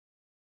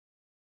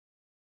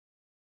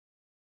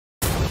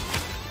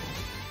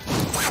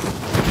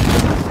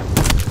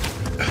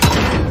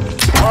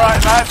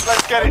lads,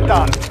 let's get it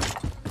done.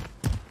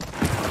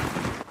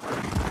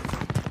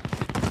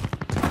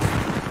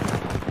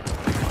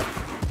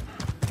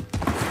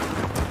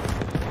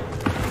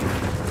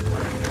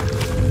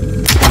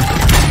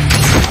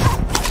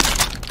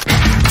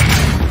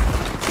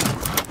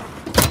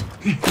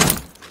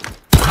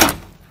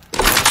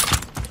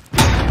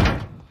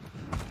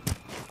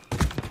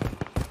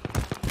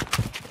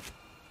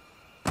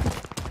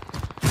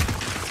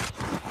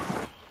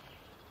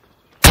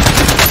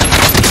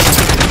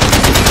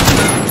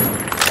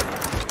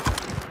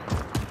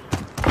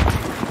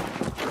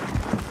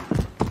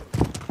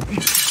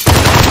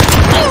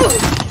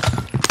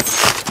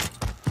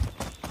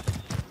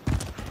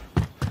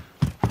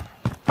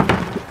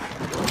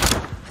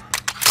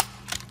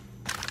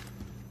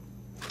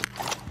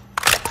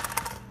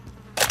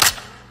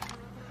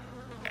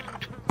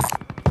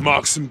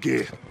 Mark some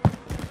gear.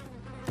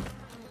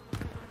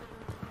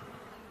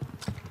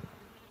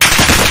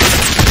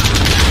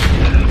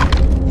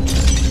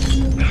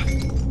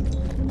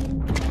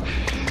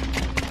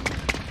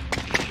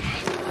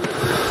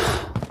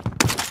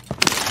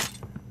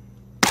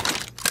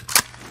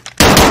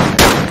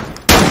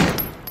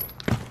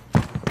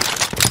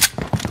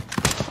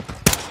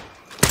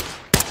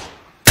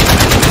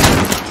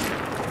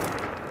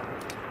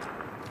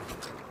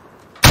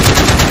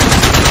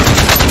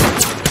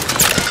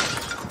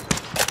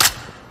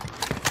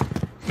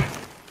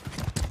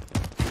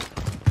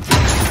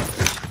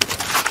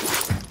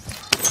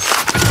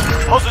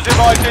 Positive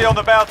ID on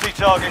the bounty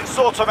target.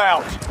 Sort them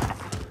out.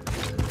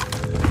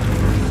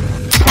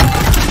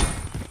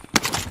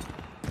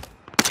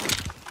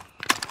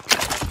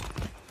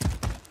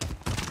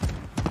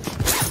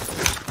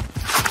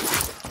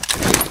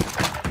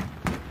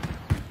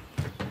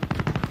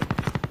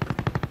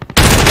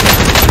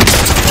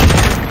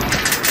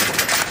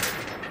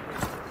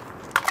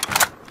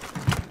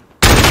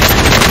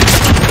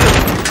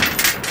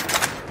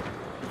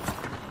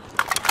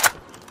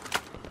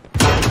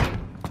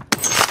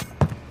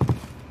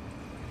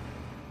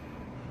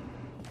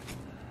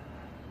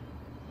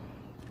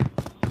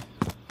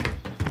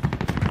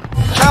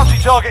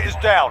 Bounty target is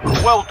down.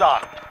 Well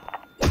done.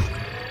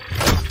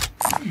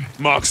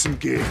 Mark some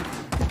gear.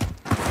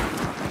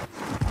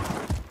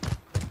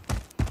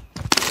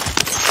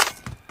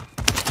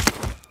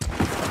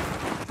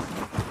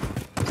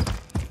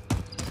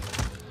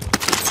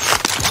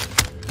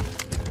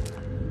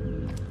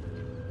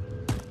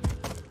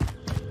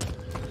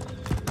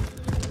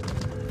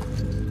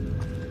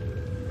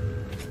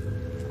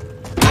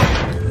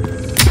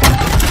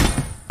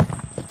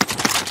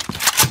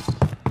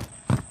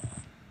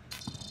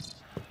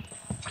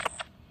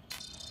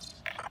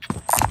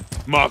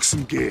 Mark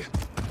some gear.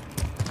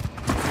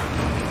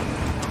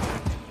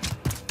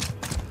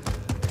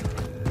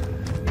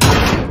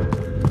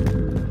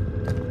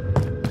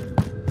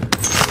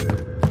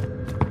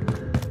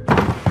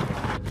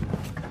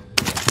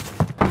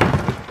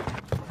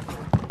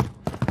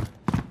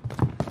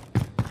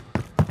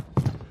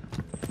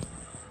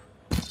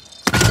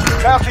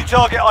 Bounty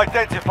target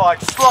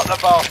identified. Slot the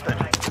bastard.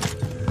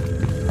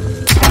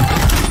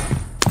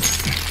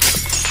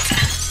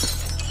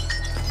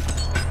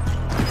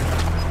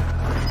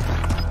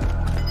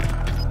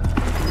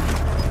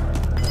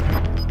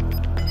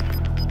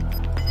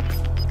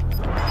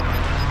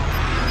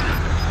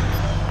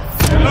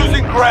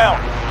 Losing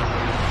ground.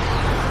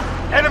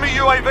 Enemy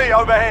UAV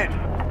overhead.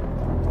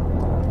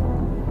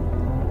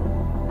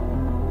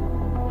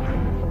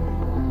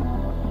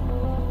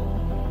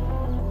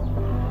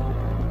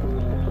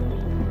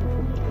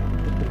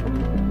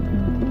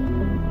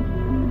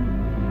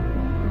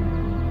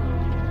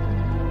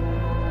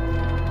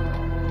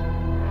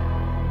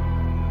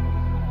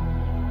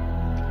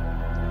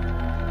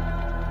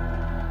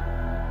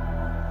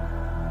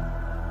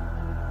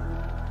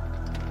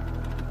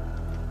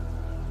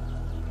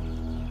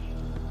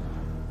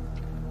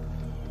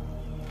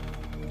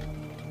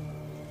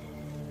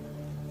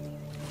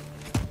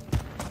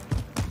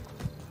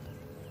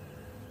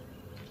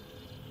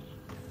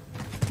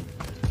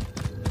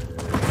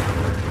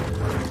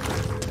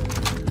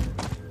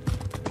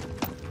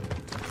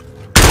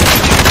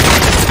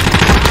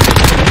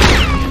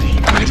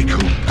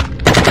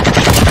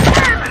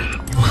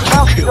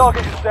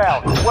 Target is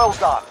down. Well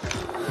done.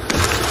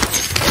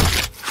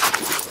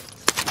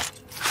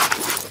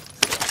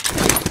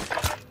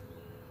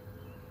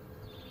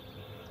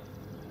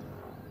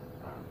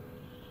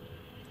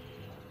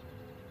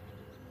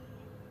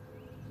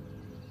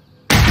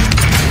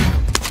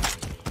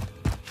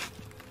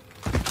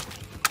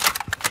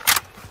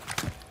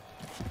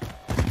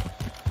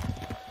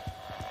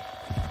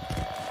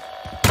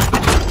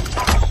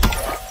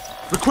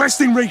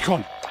 Requesting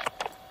recon.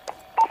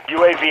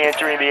 UAV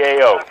entering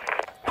the AO.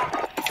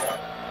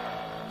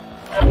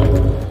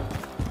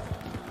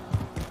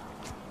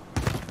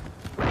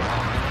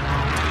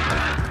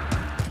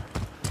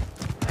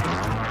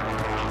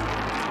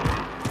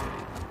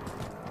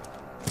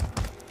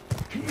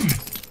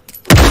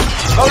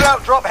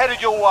 Loadout drop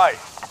headed your way.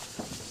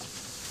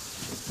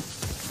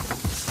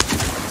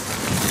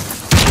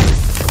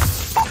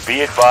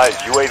 Be advised,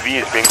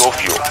 UAV is bingo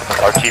fuel.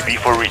 RTB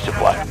for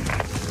resupply.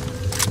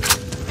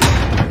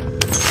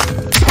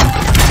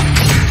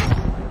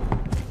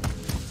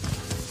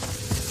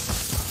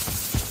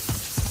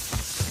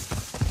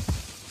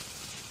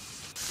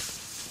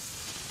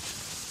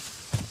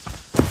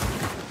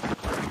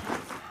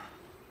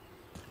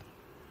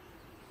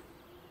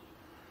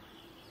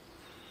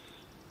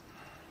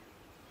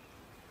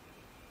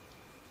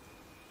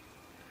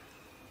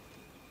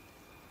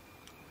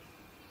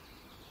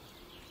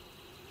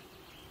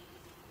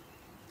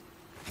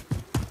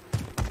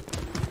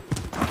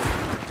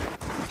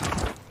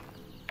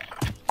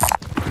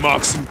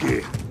 Mark some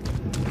gear.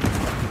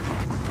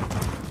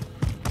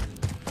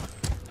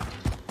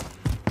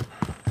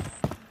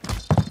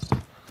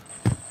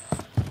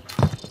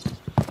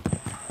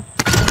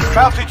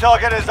 Bounty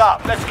target is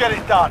up. Let's get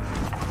it done.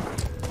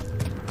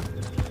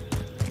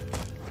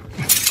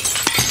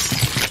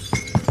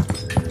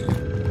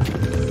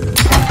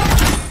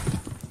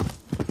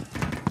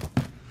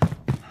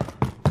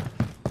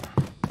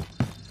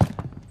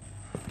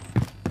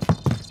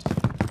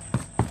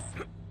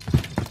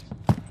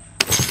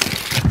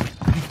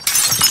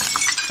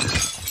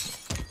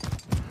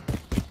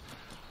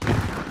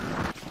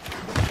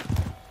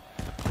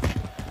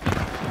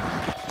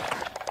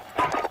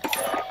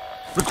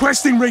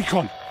 Requesting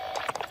recon.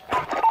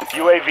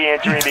 UAV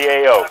entering the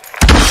AO.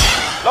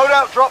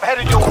 Loadout drop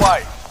headed your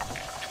way.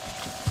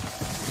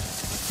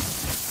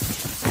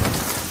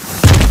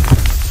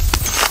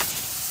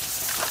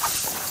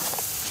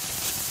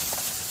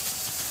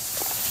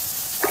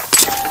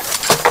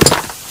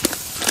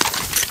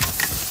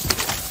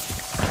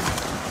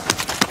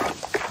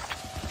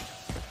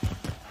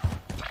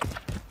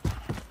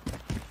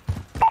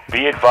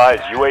 Be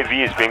advised,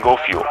 UAV is bingo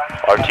fuel.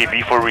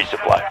 RTB for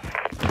resupply.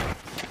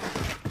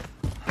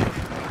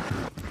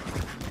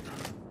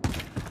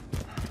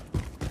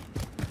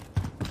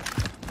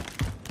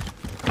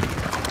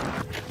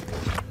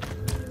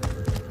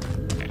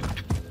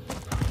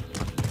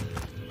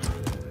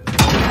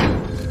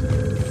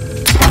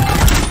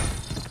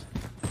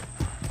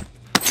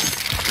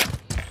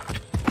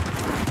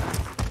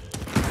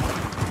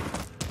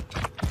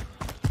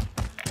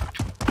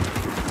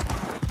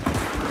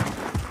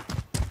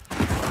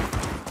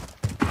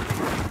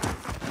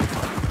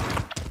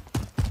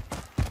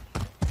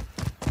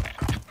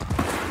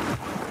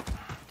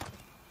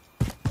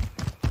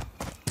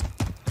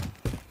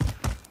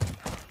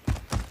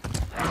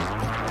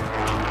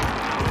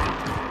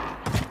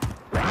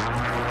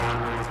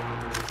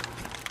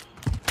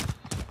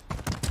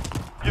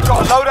 You've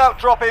got a loadout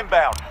drop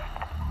inbound.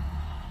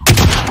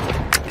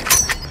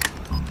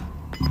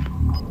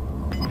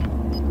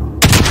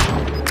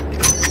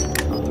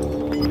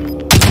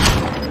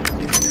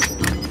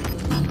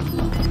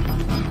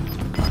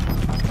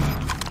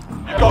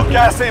 You've got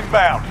gas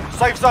inbound.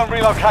 Safe zone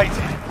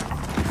relocated.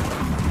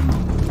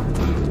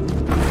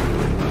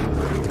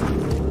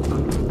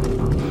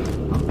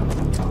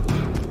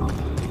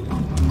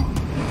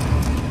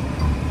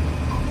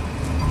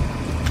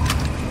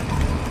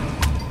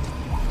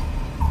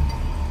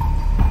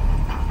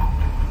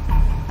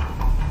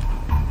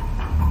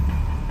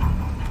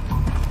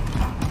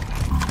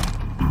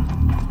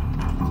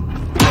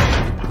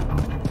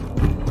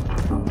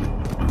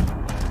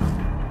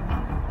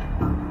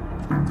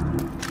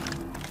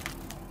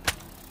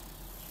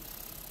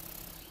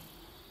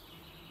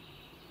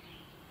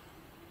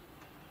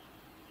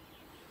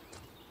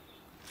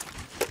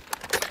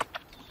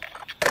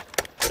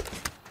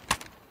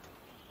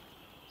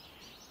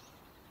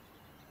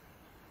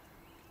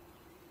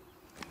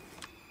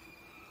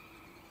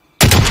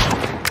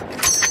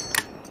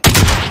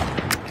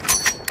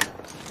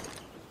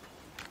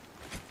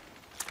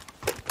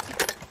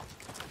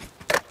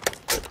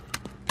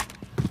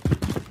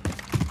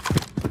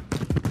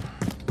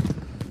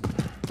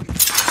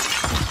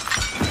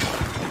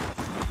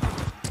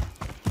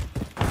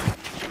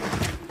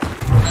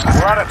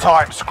 We're out of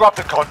time. Scrub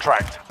the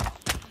contract.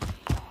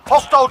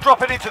 Hostile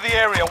dropping into the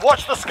area.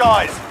 Watch the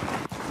skies.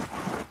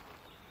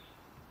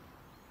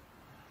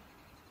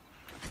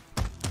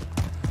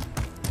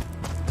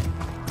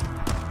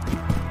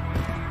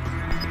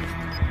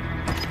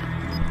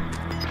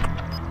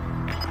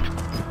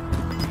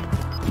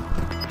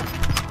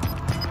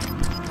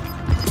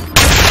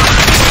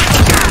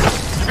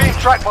 You're being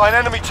tracked by an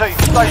enemy team.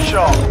 Stay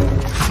sharp.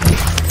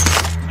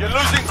 You're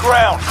losing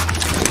ground.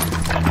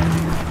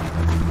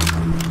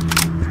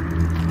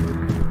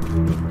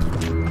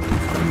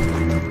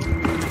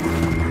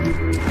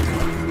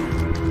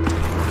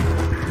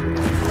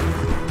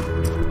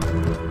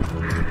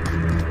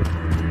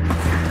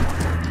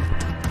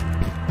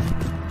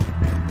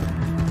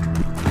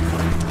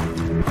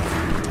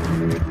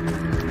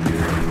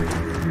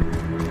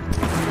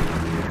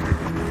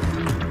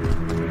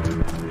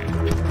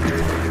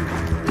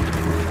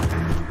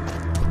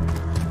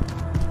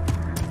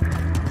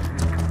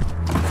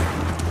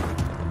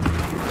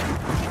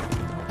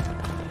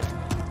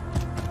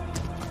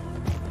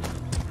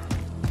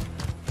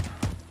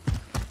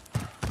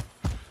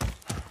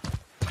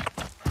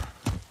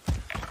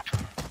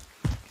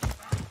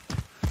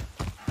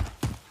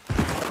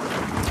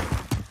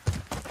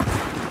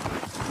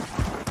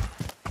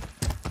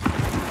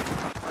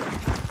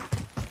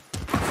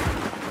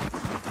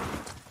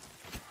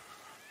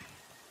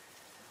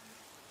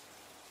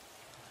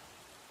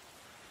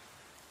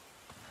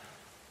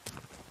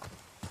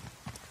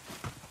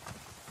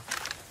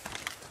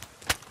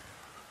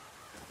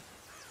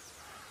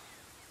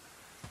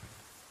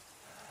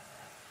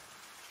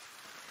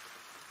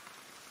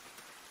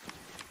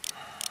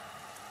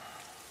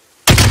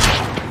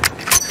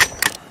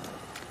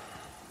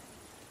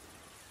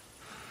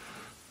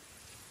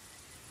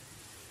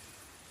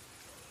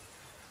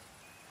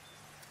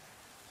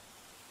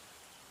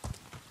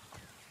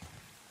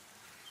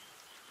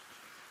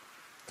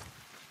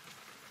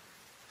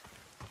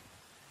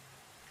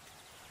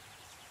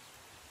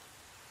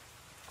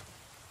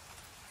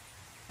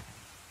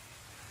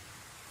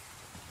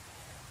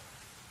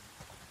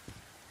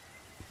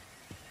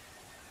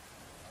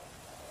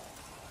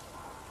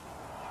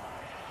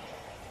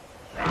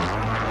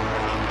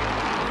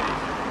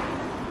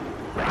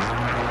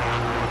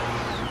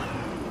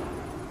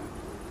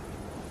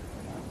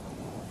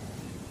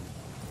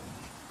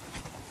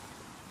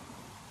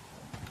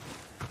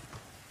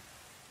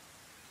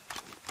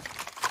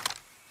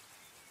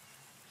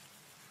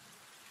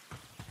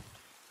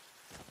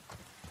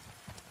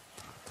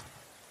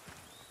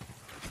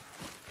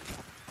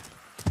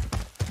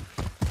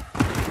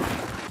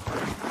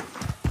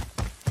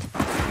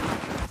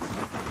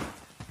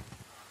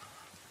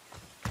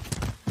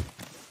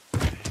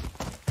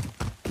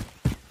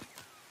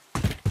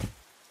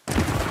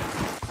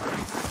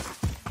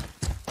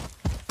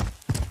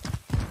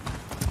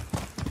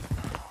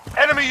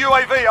 Enemy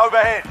UAV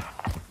overhead.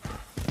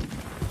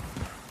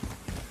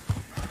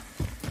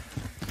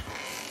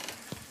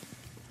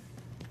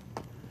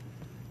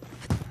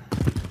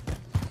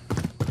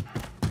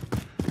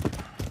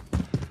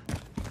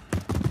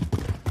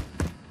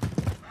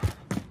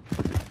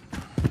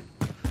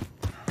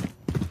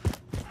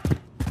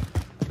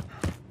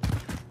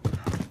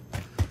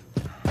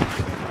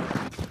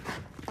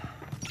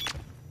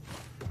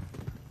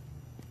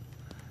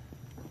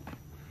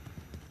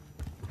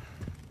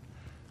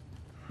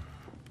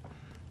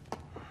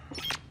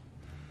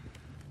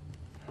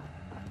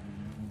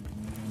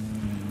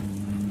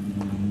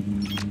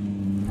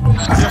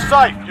 You're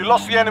safe. You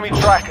lost the enemy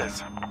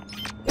trackers.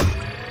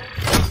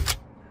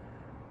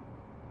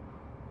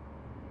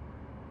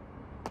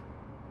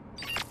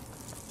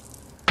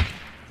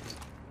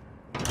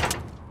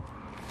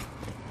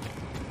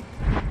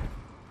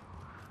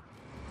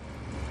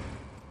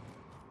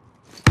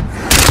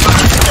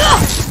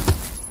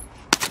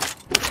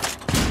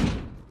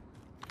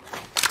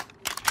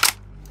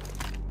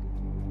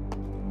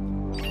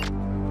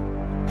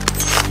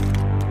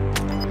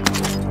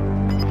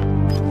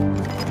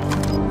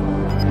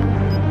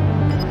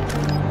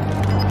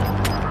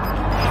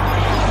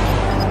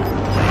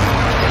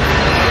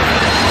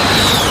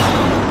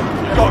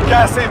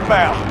 Gas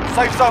inbound.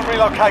 Safe zone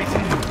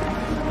relocated.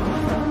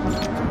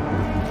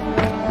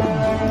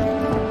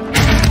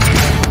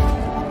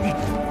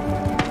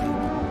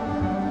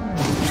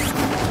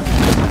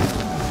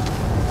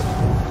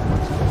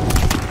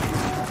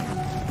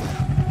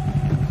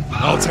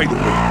 I'll take the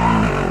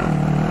lead.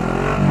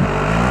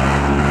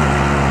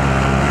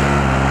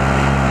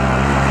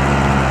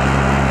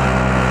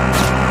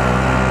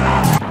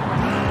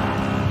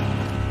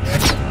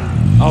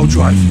 I'll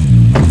drive.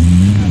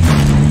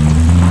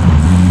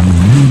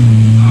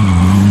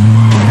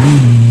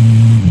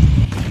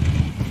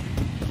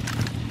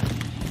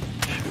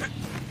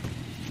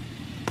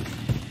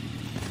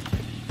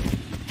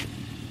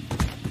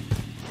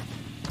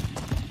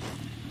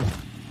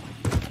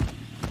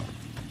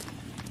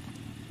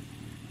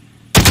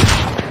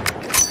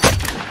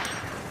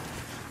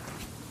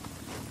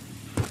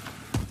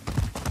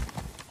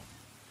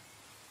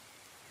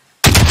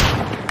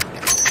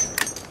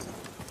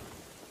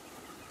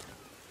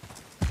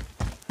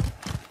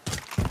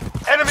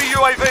 Enemy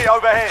UAV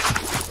overhead.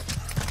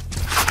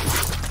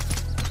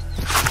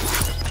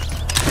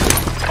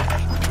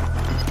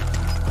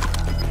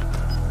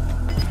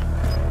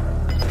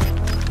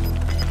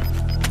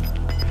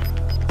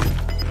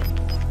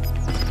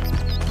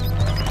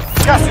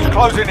 Gas is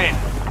closing in.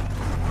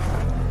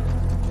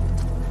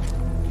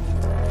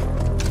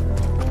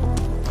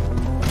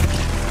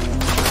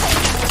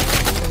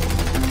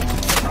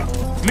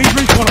 Need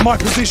recon on my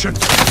position.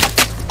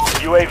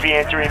 UAV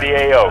entering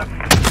the AO.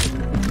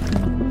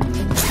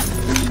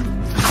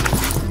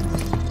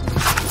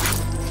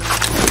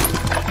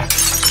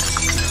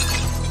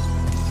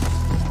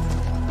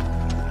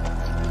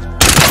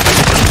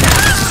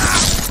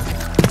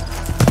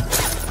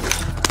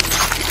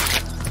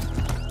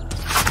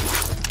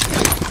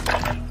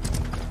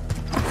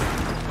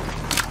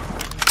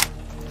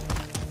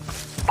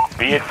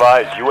 Be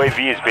advised,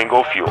 UAV is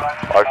bingo fuel.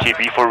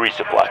 RTB for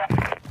resupply.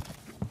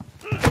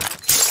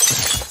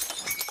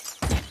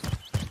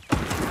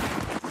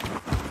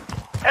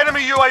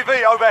 Enemy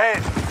UAV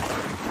overhead.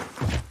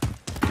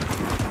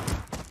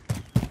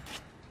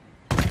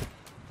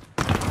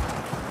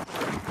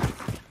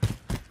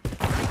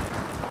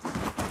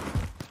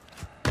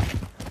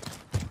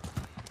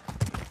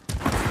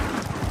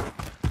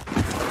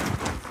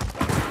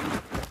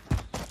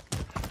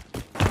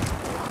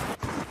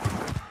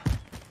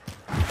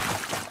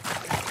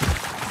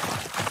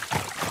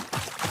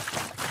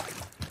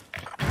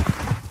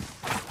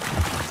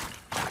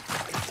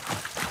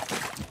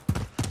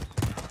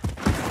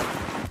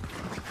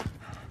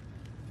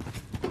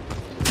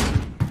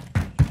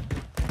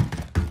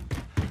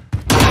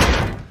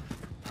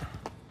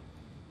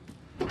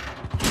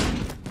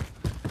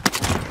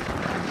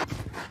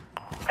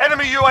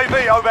 Enemy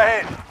UAV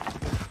overhead.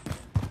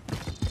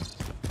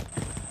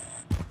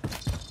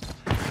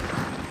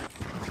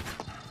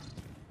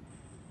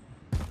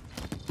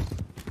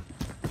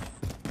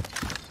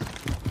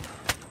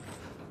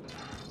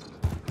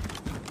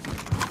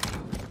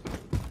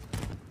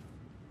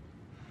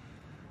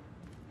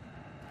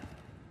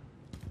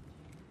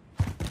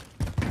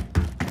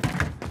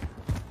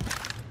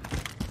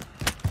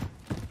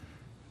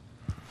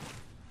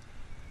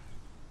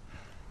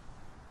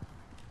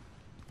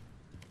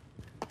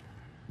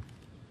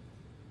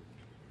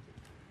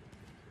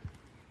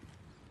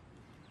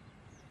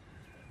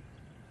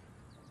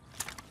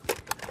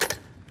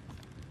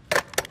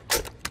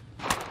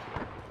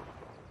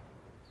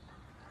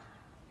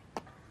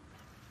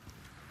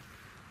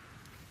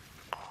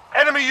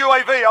 Enemy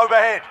UAV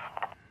overhead.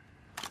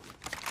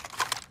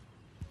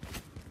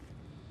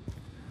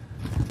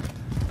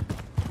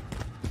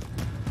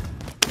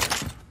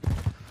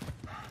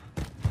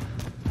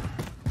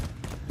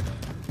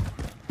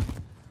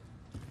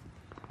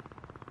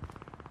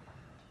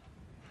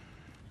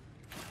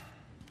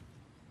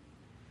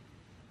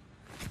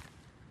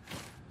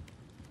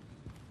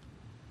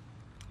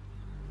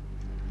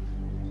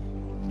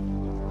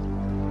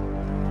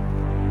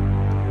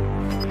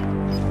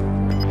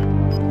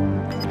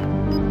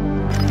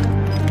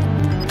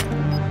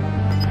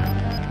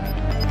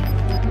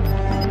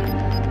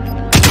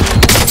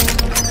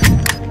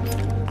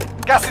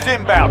 Gas is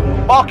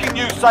inbound. Marking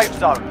new safe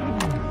zone.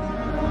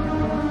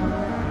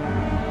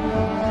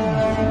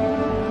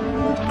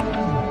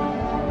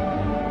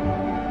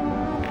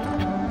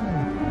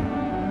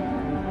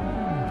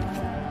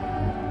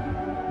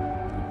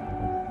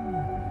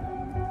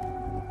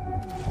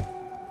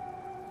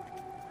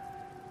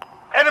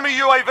 Enemy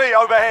UAV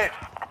overhead.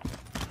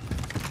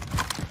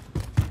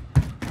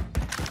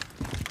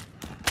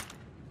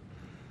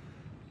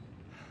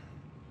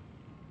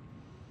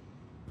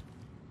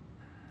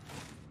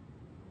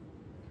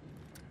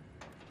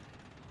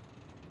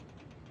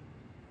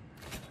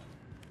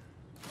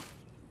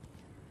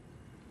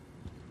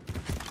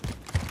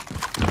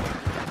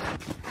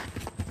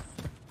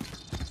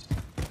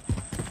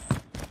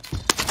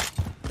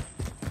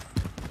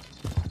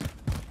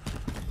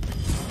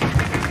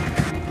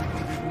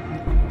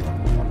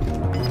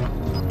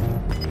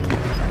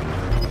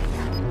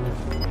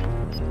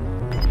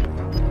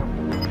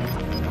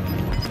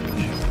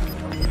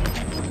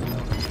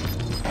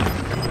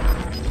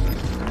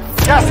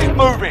 Gas is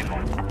moving.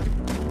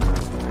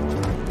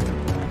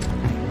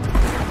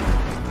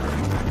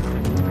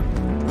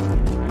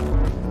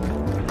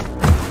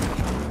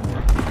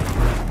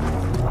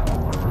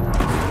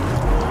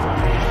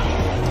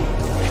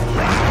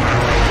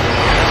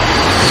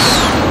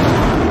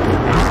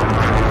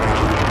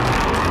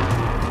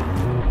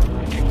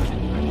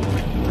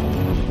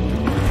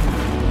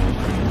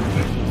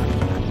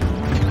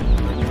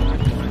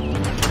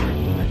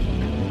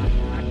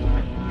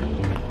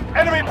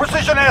 Enemy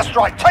precision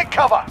airstrike. Take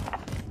cover.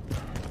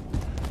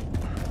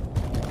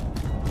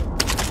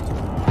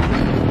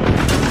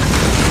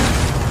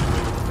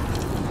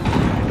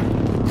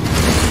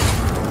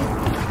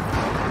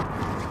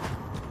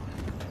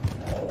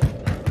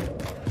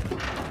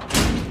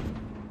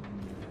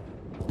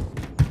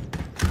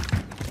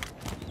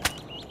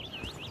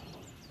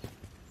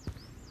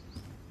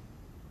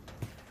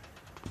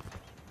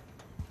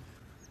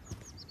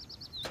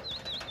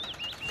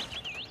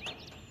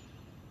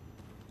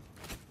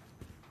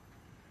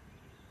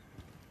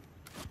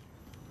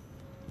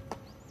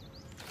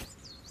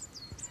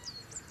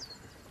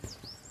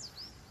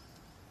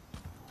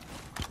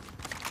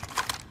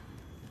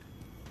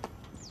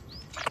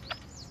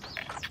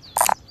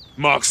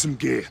 Mark some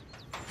gear.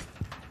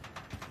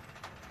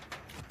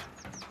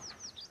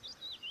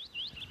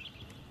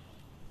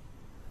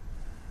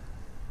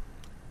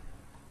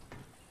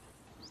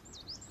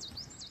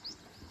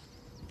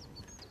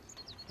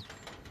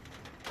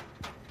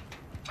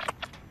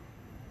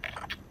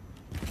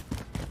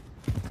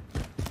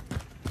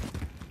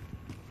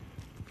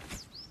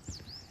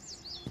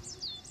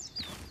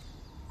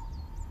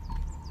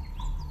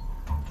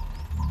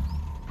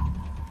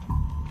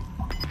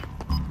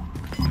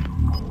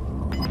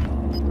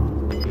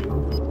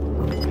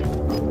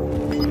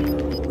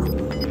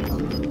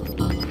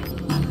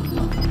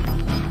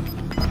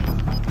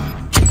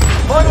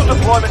 Final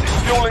deployment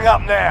is fueling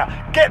up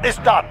now. Get this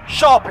done.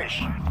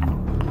 Sharpish.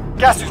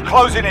 Gas is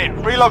closing in.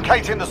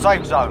 Relocating the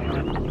safe zone.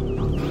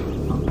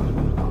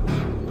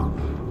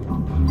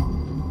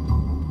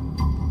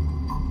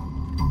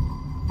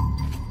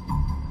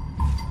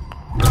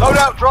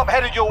 Loadout drop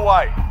headed your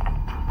way.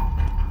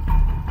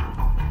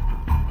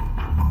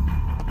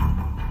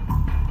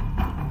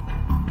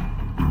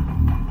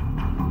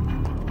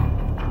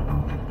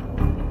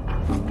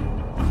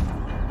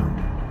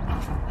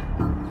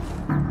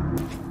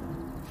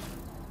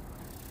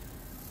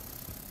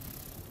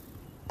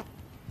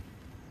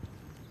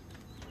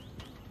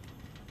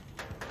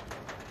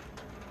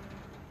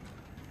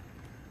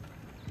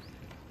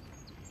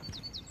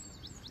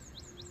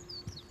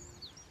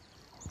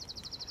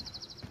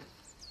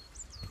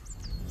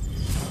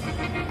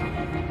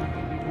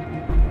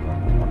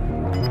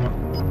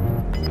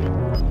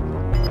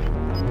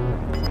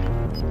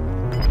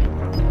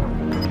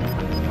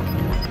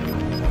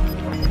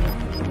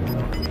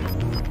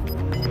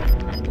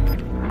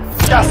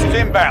 Gas is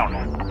inbound.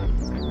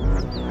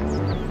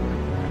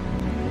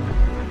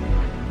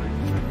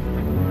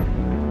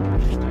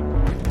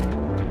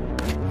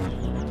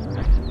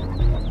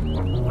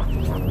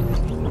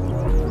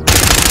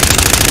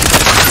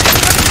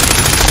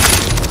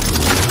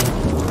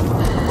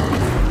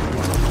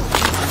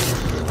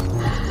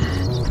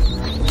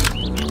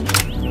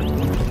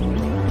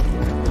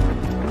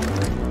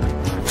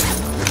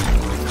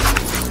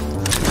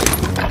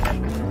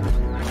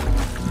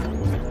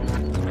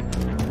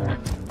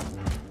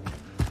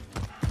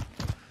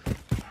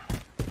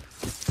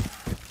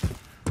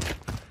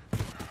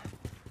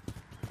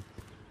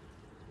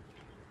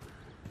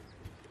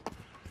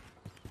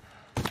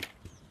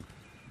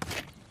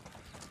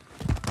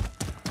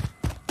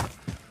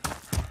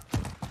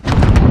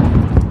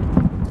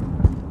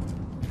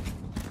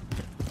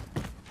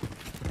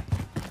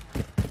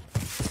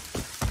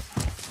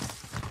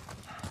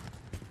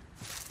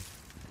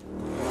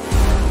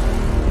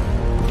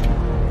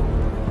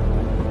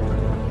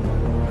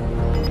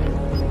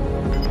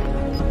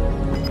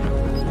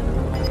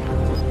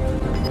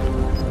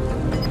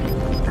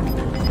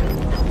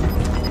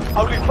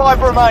 Only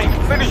 5 remain.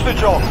 Finish the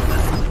job.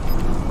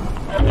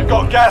 You've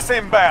got gas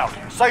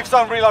inbound. Safe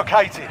zone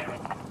relocated.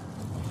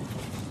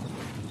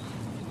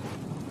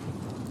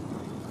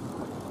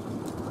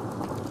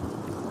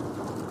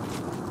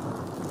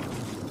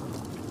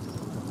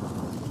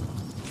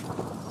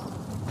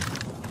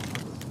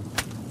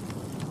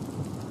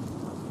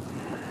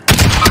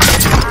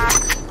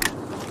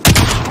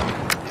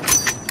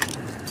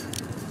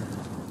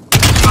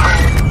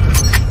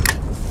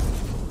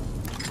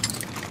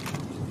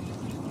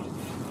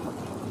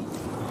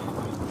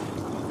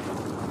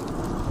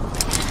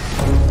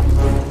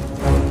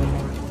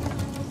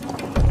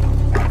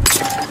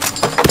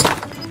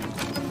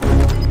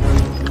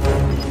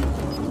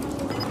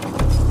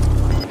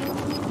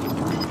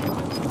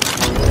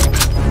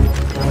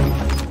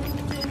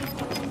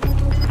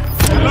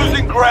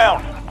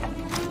 Ground.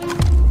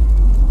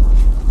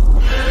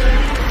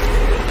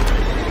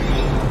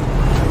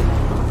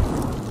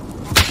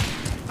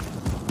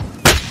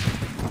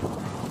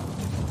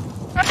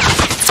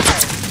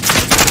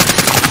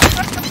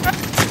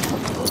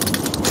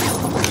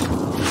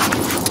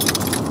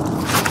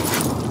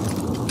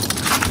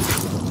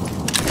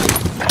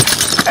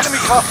 Enemy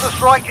cluster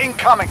strike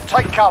incoming.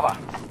 Take cover.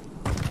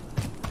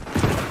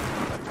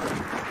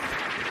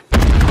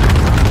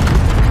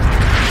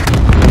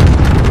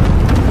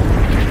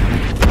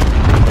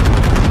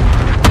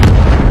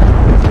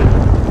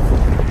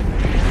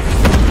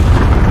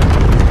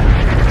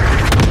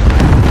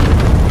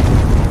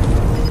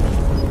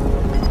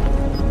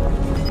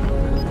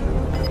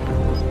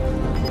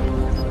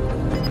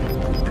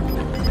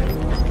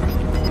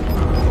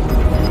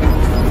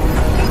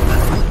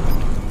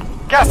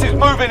 Gas is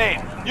moving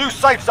in. New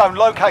safe zone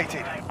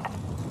located.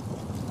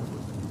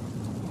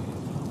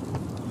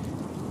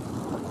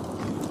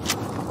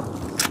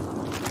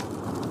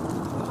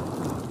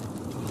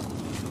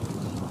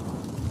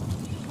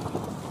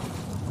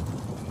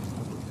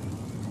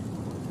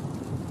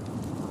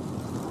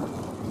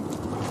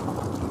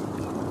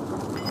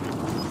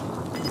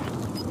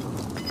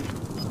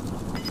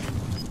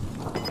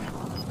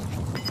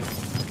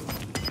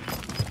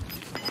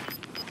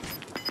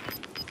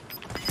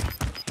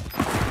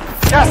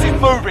 Gas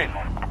is moving.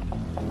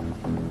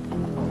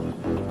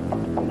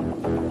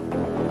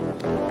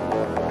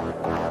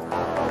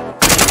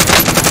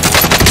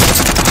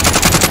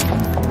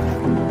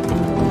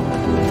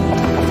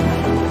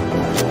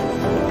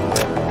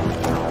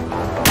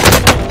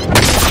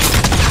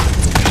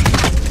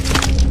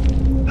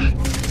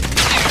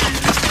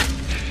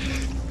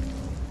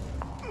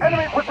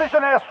 Enemy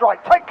precision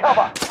airstrike. Take cover.